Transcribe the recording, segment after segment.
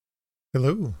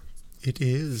Hello. It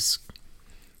is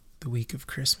the week of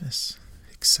Christmas.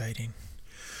 Exciting.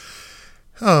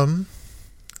 Um,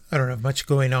 I don't have much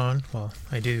going on. Well,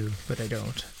 I do, but I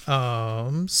don't.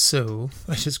 So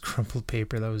I just crumpled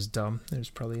paper. That was dumb. There's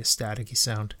probably a staticky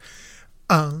sound.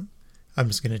 Um, I'm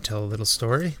just gonna tell a little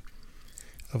story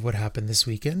of what happened this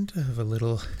weekend, of a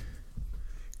little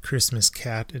Christmas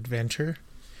cat adventure.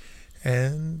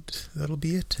 And that'll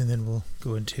be it. And then we'll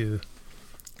go into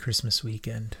Christmas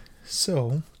weekend.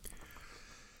 So,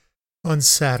 on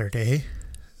Saturday,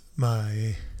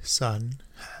 my son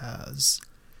has,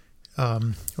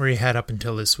 or he had up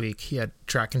until this week, he had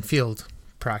track and field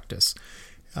practice.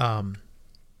 And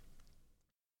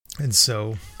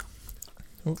so,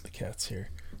 the cat's here,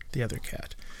 the other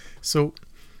cat. So,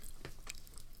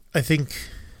 I think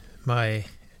my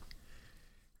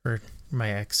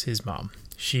ex, his mom,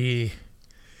 she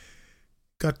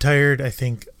got tired, I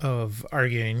think, of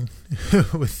arguing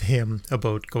with him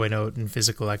about going out and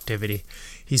physical activity.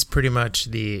 He's pretty much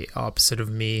the opposite of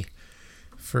me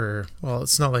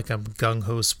it's not like I'm a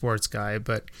gung-ho sports guy,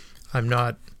 but I'm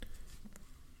not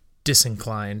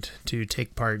disinclined to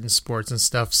take part in sports and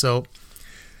stuff. So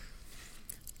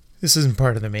this isn't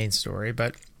part of the main story,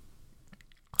 but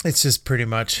it's just pretty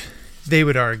much, they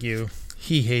would argue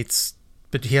he hates,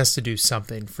 but he has to do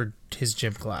something for his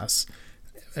gym class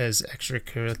as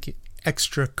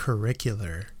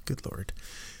extracurricular. Good Lord.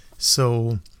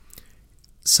 So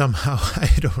somehow,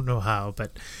 I don't know how,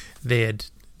 but they had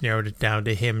narrowed it down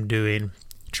to him doing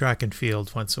track and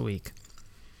field once a week.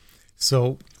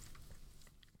 So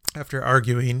after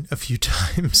arguing a few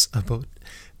times about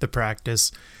the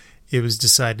practice, it was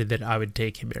decided that I would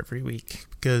take him every week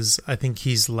because I think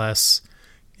he's less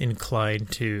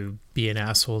inclined to be an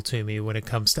asshole to me when it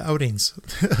comes to outings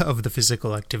of the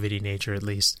physical activity nature, at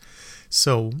least.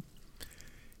 So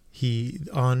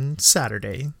on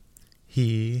Saturday,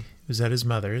 he was at his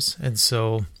mother's, and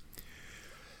so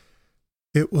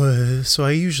I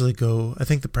usually go, I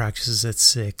think the practice is at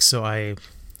 6, so I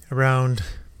around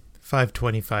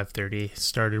 5:20, 5:30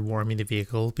 started warming the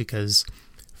vehicle, because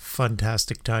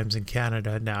fantastic times in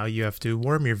Canada now, you have to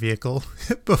warm your vehicle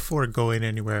before going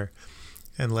anywhere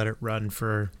and let it run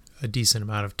for a decent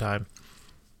amount of time.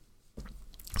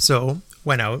 So,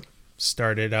 went out,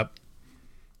 started up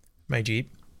my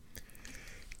Jeep,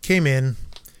 came in,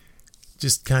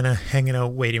 just kind of hanging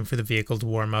out, waiting for the vehicle to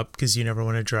warm up, because you never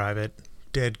want to drive it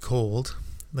dead cold,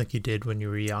 like you did when you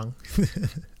were young.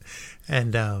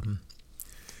 And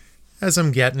as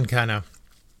I'm getting kind of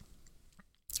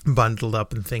bundled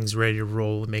up and things ready to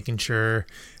roll, making sure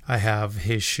I have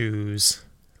his shoes,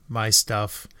 my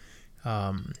stuff,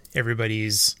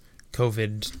 everybody's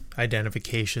COVID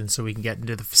identification so we can get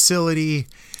into the facility.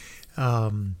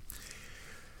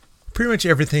 Pretty much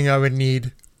everything I would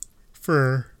need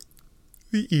for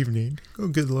the evening. Oh,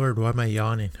 good Lord, why am I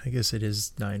yawning? I guess it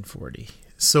is 9:40.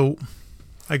 So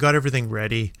I got everything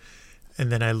ready,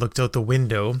 and then I looked out the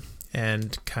window,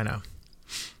 and kind of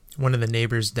one of the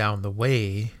neighbors down the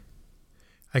way,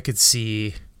 I could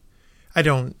see, I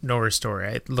don't know her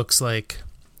story. It looks like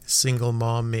single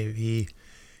mom maybe,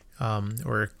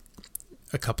 or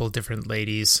a couple different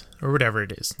ladies, or whatever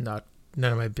it is. None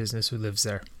of my business who lives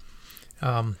there.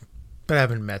 But I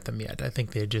haven't met them yet. I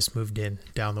think they had just moved in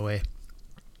down the way.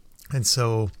 And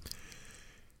so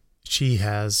she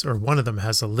has, or one of them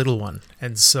has, a little one.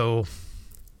 And so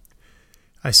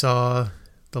I saw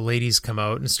the ladies come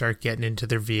out and start getting into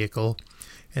their vehicle,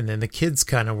 and then the kids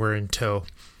kind of were in tow.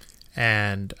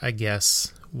 And I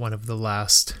guess one of the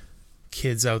last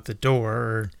kids out the door,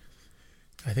 or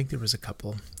I think there was a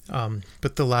couple,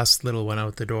 but the last little one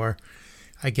out the door,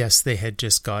 I guess they had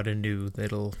just got a new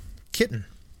little kitten.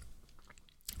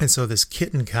 And so this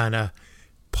kitten kind of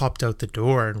popped out the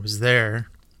door and was there.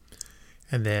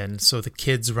 And then so the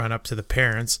kids run up to the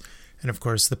parents, and of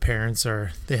course the parents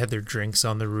they had their drinks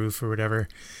on the roof or whatever,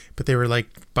 but they were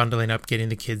like bundling up, getting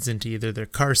the kids into either their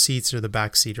car seats or the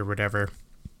back seat or whatever,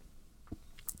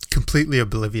 completely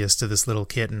oblivious to this little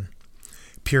kitten.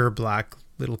 Pure black,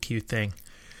 little cute thing,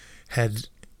 had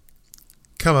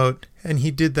come out, and he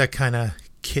did that kind of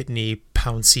kitteny,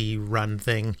 pouncy run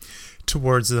thing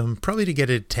towards them, probably to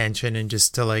get attention and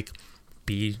just to like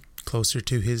be closer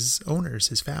to his owners,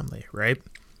 his family, right?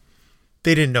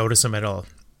 They didn't notice him at all.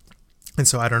 And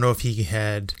so I don't know if he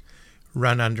had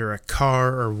run under a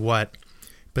car or what,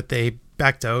 but they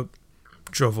backed out,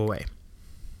 drove away.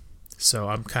 So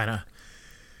I'm kind of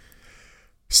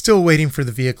still waiting for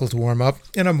the vehicle to warm up,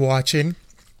 and I'm watching,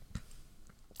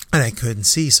 and I couldn't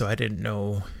see, so I didn't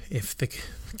know if the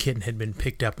kitten had been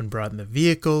picked up and brought in the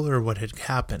vehicle or what had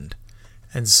happened.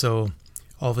 And so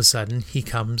all of a sudden he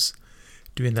comes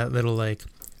doing that little like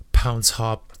pounce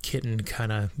hop kitten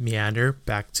kind of meander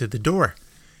back to the door.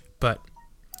 But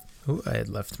I had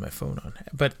left my phone on.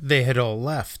 But they had all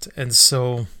left. And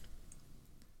so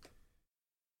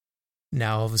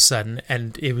now all of a sudden,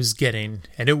 and it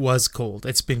was cold.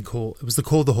 It's been cold. It was the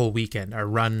cold the whole weekend. Our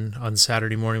run on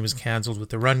Saturday morning was canceled with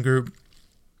the run group.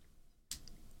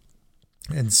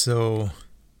 And so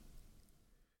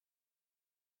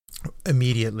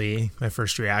immediately my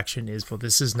first reaction is, well,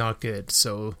 this is not good.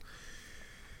 So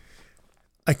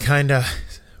I kind of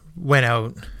went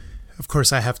out. Of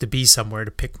course, I have to be somewhere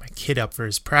to pick my kid up for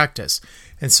his practice.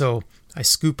 And so I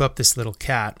scoop up this little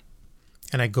cat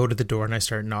and I go to the door and I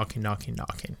start knocking.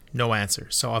 No answer.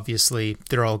 So obviously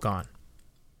they're all gone.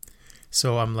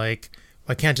 So I'm like,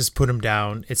 I can't just put him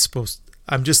down.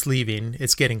 I'm just leaving.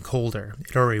 It's getting colder.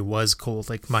 It already was cold,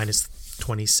 like minus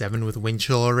 27 with wind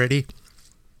chill already.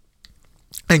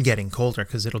 And getting colder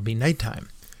because it'll be nighttime.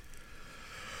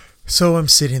 So I'm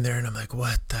sitting there and I'm like,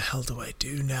 what the hell do I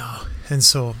do now? And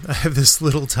so I have this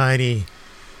little tiny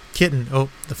kitten. Oh,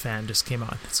 the fan just came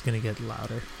on. It's going to get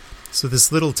louder. So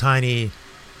this little tiny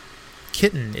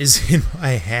kitten is in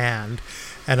my hand.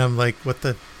 And I'm like, what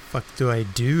the fuck do I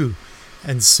do?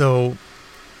 And so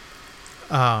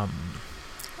I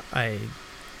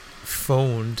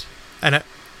phoned. And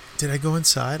did I go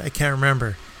inside? I can't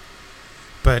remember.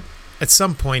 But at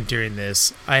some point during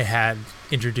this, I had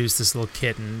introduced this little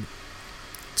kitten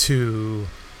to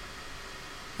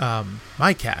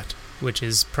my cat, which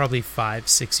is probably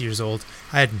 5-6 years old.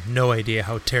 I had no idea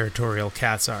how territorial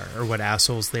cats are or what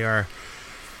assholes they are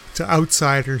to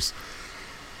outsiders.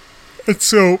 And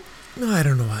so, I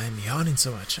don't know why I'm yawning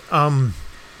so much. And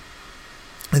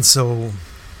so,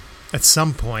 at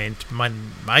some point,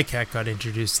 my cat got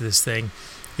introduced to this thing.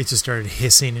 It just started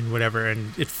hissing and whatever,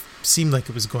 and it seemed like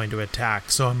it was going to attack.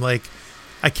 So I'm like,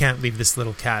 I can't leave this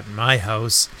little cat in my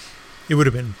house. It would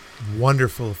have been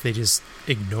wonderful if they just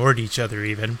ignored each other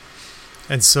even.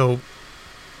 And so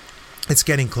it's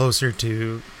getting closer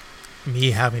to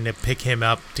me having to pick him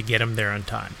up to get him there on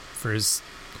time for his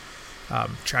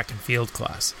track and field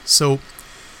class. So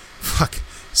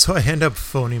I end up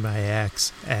phoning my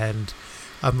ex and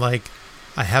I'm like,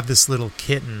 I have this little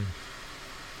kitten.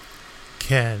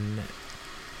 Can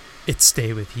it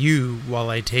stay with you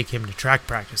while I take him to track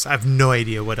practice? I have no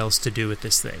idea what else to do with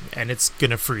this thing, and it's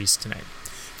gonna freeze tonight.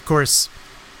 Of course,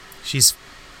 she's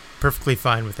perfectly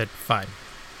fine with it. Fine.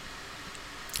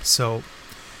 So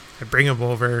I bring him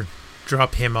over,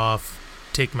 drop him off,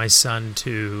 take my son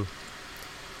to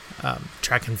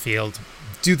track and field.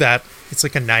 Do that. It's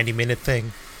like a 90-minute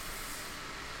thing.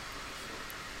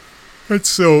 And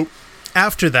so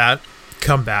after that,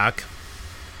 come back.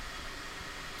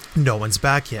 No one's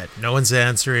back yet. No one's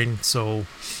answering. So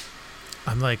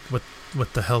I'm like,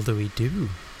 what the hell do we do?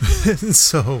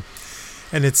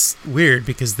 And it's weird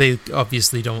because they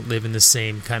obviously don't live in the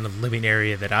same kind of living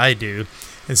area that I do.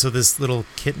 And so this little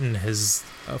kitten has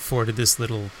afforded this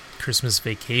little Christmas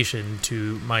vacation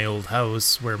to my old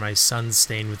house where my son's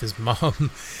staying with his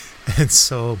mom. And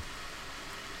so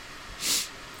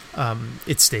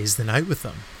it stays the night with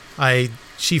them.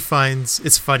 She finds,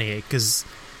 it's funny because,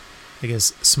 I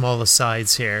guess, small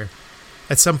asides here.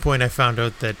 At some point I found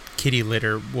out that kitty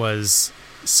litter was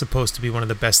supposed to be one of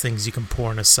the best things you can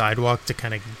pour on a sidewalk to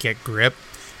kind of get grip,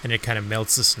 and it kind of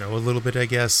melts the snow a little bit, I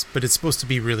guess. But it's supposed to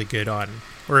be really good on,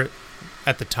 or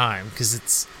at the time,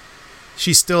 because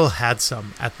she still had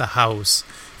some at the house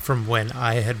from when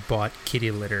I had bought kitty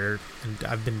litter, and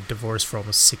I've been divorced for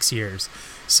almost 6 years.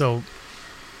 So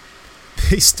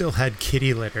they still had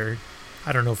kitty litter.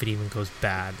 I don't know if it even goes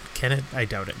bad. Can it? I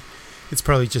doubt it. It's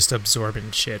probably just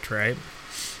absorbent shit, right?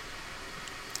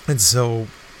 And so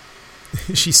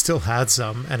she still had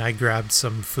some, and I grabbed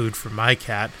some food for my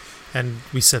cat, and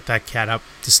we set that cat up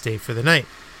to stay for the night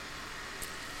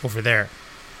over there.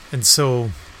 And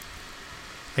so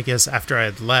I guess after I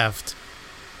had left,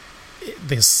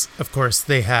 this, of course,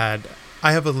 I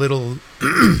have a little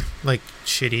like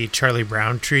shitty Charlie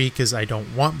Brown tree because I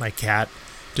don't want my cat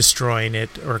destroying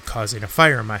it or causing a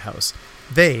fire in my house.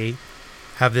 They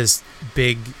have this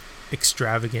big,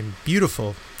 extravagant,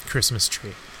 beautiful Christmas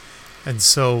tree. And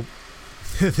so,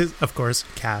 of course,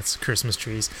 cats, Christmas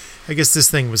trees. I guess this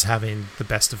thing was having the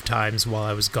best of times while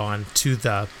I was gone to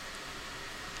the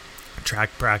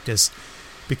track practice,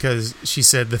 because she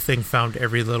said the thing found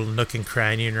every little nook and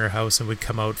cranny in her house and would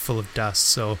come out full of dust.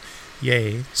 So,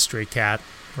 yay, stray cat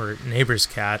or neighbor's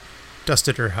cat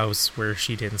dusted her house where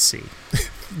she didn't see.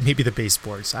 Maybe the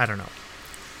baseboards, I don't know.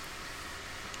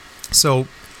 So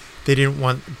they didn't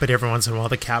want, but every once in a while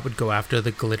the cat would go after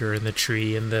the glitter in the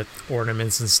tree and the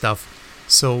ornaments and stuff.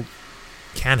 So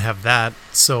can't have that.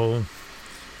 So,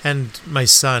 and my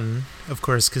son, of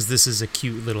course, because this is a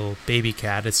cute little baby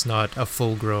cat, it's not a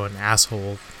full-grown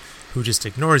asshole who just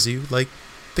ignores you, like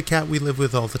the cat we live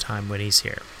with all the time when he's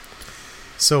here.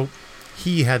 So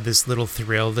he had this little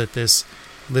thrill that this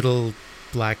little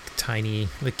black tiny,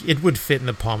 like it would fit in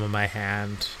the palm of my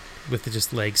hand with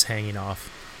just legs hanging off.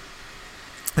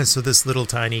 And so this little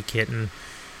tiny kitten,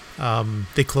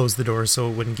 they closed the door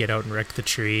so it wouldn't get out and wreck the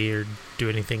tree or do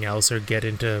anything else or get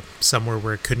into somewhere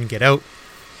where it couldn't get out.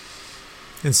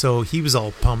 And so he was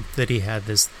all pumped that he had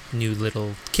this new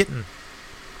little kitten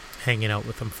hanging out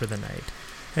with him for the night.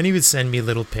 And he would send me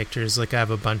little pictures. Like I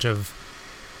have a bunch of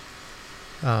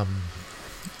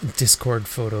Discord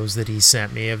photos that he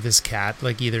sent me of this cat,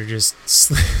 like either just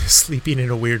sleeping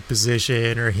in a weird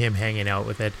position or him hanging out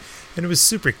with it. And it was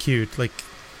super cute. Like,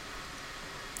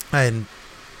 and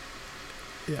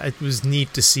it was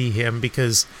neat to see him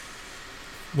because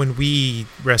when we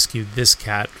rescued this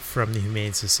cat from the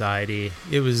Humane Society,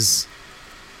 it was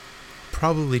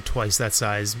probably twice that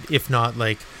size, if not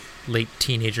like late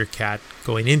teenager cat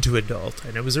going into adult,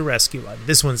 and it was a rescue one.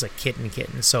 This one's a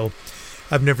kitten, so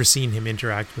I've never seen him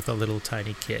interact with a little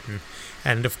tiny kitten.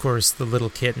 And of course, the little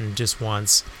kitten just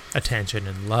wants attention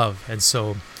and love. And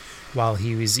so while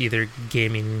he was either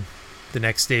gaming the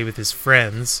next day with his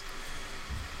friends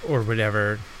or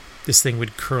whatever, this thing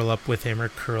would curl up with him or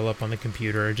curl up on the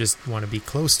computer or just want to be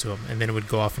close to him. And then it would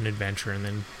go off an adventure and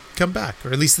then come back.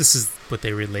 Or at least this is what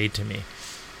they relayed to me.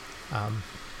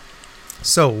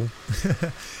 So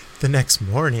the next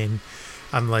morning,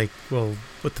 I'm like, well,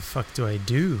 what the fuck do I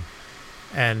do?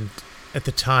 And at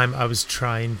the time, I was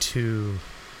trying to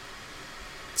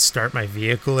start my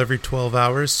vehicle every 12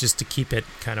 hours just to keep it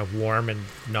kind of warm and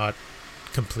not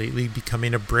completely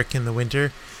becoming a brick in the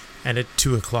winter. And at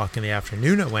 2 o'clock in the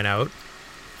afternoon, I went out.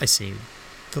 I see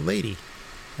the lady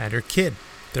and her kid.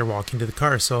 They're walking to the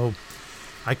car. So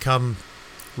I come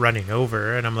running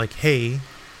over and I'm like, hey,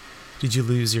 did you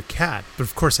lose your cat? But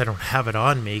of course, I don't have it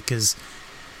on me because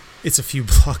it's a few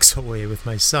blocks away with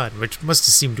my son, which must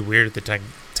have seemed weird at the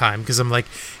time because I'm like,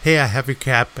 hey, I have your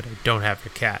cat, but I don't have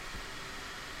your cat.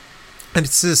 And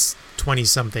it's this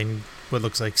 20-something, what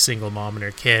looks like single mom and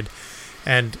her kid.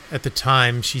 And at the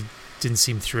time, she didn't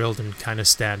seem thrilled and kind of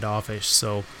standoffish.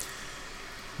 So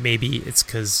maybe it's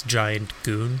because Giant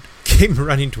Goon came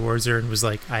running towards her and was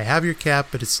like, I have your cat,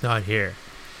 but it's not here.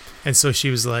 And so she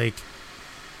was like,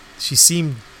 she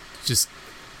seemed just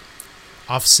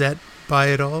offset by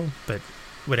it all, but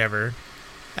whatever.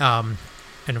 And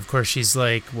of course she's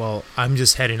like, well, I'm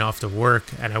just heading off to work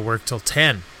and I work till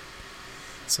 10.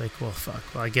 It's like, well, fuck.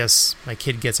 Well, I guess my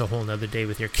kid gets a whole nother day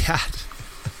with your cat.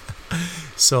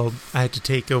 So I had to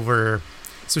take over.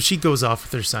 So she goes off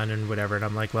with her son and whatever. And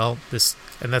I'm like, well, this,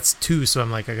 and that's 2. So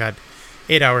I'm like, I got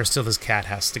 8 hours till this cat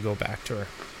has to go back to her.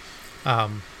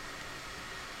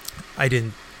 I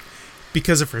didn't,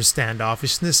 because of her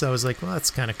standoffishness, I was like, well, that's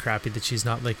kind of crappy that she's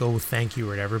not like, oh, thank you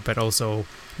or whatever. But also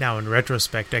now in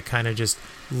retrospect, I kind of just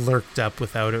lurked up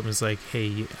without it and was like,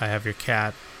 hey, I have your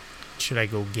cat. Should I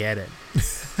go get it?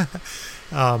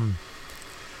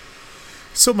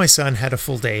 So my son had a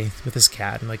full day with his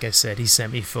cat. And like I said, he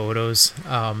sent me photos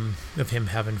of him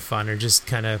having fun or just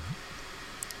kind of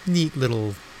neat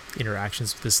little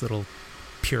interactions with this little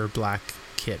pure black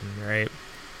kitten, right?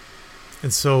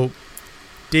 And so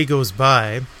day goes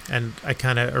by, and I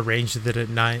kind of arranged it at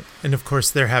night. And of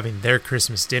course, they're having their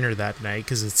Christmas dinner that night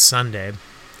because it's Sunday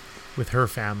with her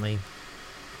family.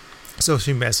 So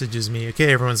she messages me,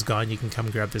 okay, everyone's gone. You can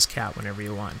come grab this cat whenever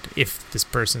you want, if this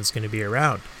person's going to be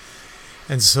around.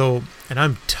 And so, and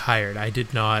I'm tired. I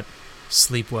did not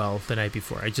sleep well the night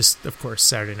before. I just, of course,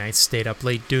 Saturday night stayed up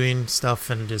late doing stuff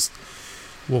and just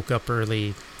woke up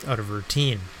early out of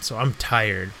routine. So I'm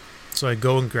tired. So I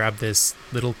go and grab this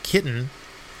little kitten.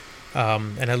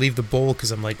 And I leave the bowl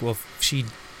because I'm like, well, if she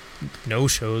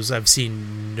no-shows, I've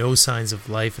seen no signs of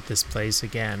life at this place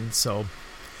again. So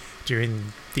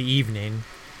during the evening,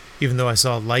 even though I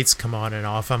saw lights come on and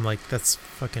off, I'm like, that's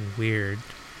fucking weird.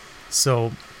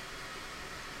 So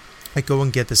I go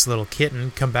and get this little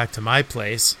kitten, come back to my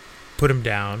place, put him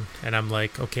down, and I'm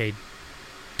like, okay,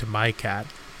 to my cat,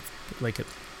 like it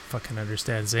fucking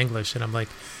understands English, and I'm like,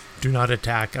 do not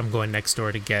attack. I'm going next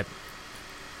door to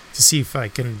see if I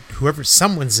can,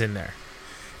 someone's in there.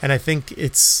 And I think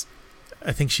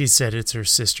she said it's her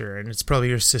sister, and it's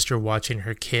probably her sister watching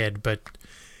her kid. But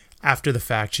after the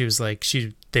fact, she was like,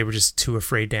 they were just too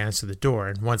afraid to answer the door.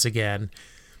 And once again,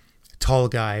 tall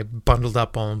guy, bundled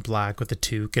up all in black with a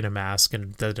toque and a mask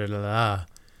and da-da-da-da.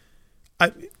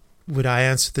 Would I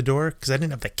answer the door? Because I didn't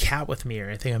have the cat with me or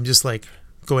anything. I'm just like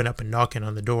going up and knocking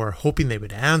on the door, hoping they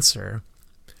would answer.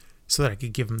 so that I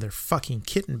could give them their fucking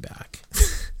kitten back.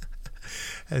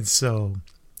 And so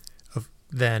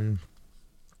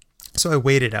I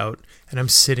waited out, and I'm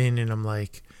sitting and I'm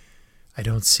like, I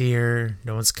don't see her.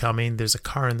 No one's coming. There's a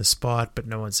car in the spot, but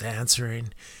no one's answering.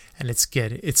 And it's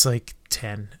like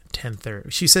 10:30.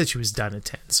 She said she was done at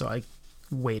 10. So I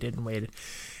waited and waited.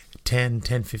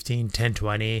 10:15,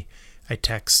 10:20. I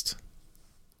text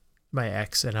my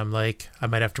ex and I'm like, I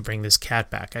might have to bring this cat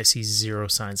back. I see zero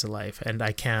signs of life, and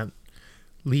I can't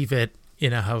leave it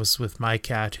in a house with my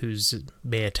cat who's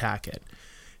may attack it.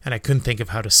 And I couldn't think of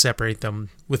how to separate them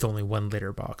with only one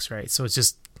litter box, right? So it's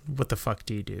just, what the fuck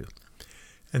do you do?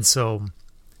 And so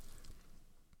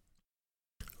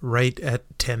right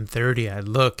at 10:30, I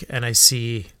look and I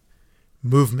see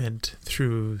movement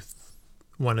through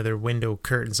one of their window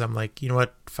curtains. I'm like, you know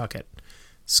what? Fuck it.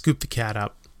 Scoop the cat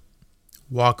up,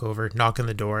 walk over, knock on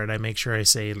the door, and I make sure I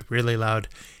say really loud,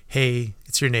 hey,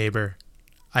 it's your neighbor.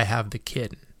 I have the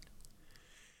kitten.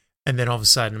 And then all of a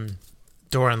sudden,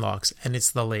 door unlocks, and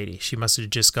it's the lady. She must have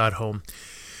just got home.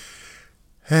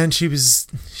 And she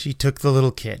took the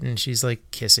little kitten. She's like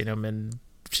kissing him, and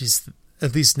she's,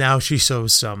 at least now she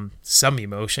shows some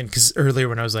emotion. Because earlier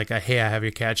when I was like, hey, I have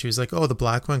your cat, she was like, oh, the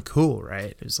black one, cool,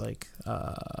 right? It was like,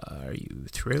 are you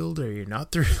thrilled or are you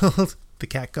not thrilled? The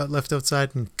cat got left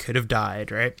outside and could have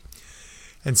died, right?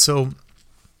 And so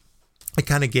it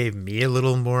kind of gave me a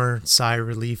little more sigh of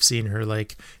relief seeing her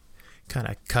like kind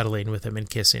of cuddling with him and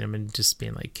kissing him and just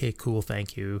being like, okay, cool,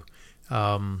 thank you.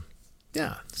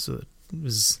 Yeah, so it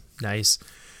was nice.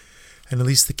 And at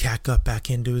least the cat got back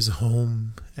into his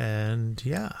home. And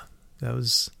yeah, that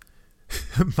was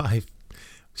my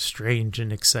strange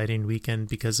and exciting weekend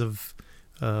because of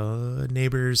a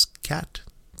neighbor's cat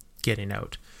getting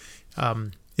out.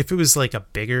 If it was like a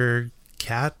bigger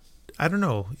cat, I don't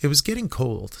know. It was getting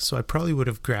cold, so I probably would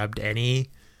have grabbed anybody's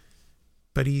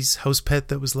house pet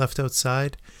that was left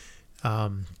outside.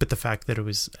 But the fact that it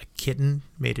was a kitten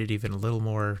made it even a little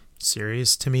more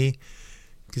serious to me,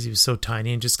 because he was so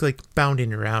tiny and just like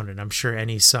bounding around. And I'm sure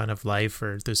any son of life,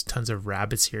 or there's tons of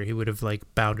rabbits here, he would have like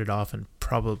bounded off and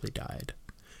probably died.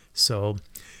 So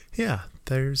yeah,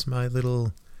 there's my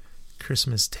little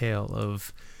Christmas tale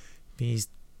of me.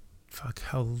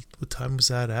 What time was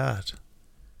that at?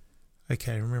 I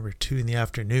can't remember, 2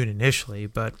 p.m. initially,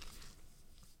 but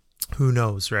who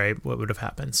knows, right? What would have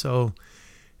happened? So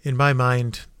in my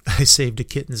mind, I saved a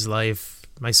kitten's life.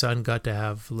 My son got to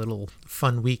have a little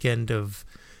fun weekend of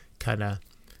kind of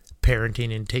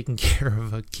parenting and taking care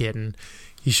of a kitten.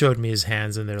 He showed me his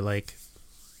hands, and they're like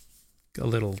a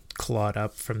little clawed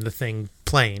up from the thing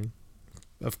playing,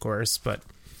 of course. But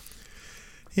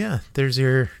yeah, there's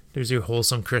your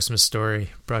wholesome Christmas story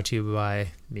brought to you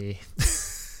by me.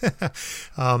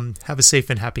 Have a safe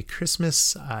and happy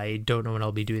Christmas. I don't know when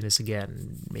I'll be doing this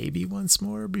again. Maybe once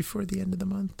more before the end of the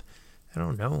month. I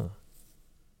don't know.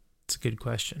 It's a good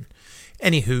question.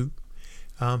 Anywho,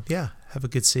 yeah, have a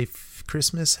good, safe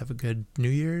Christmas. Have a good New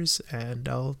Year's. And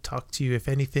I'll talk to you, if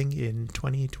anything, in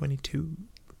 2022.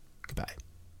 Goodbye.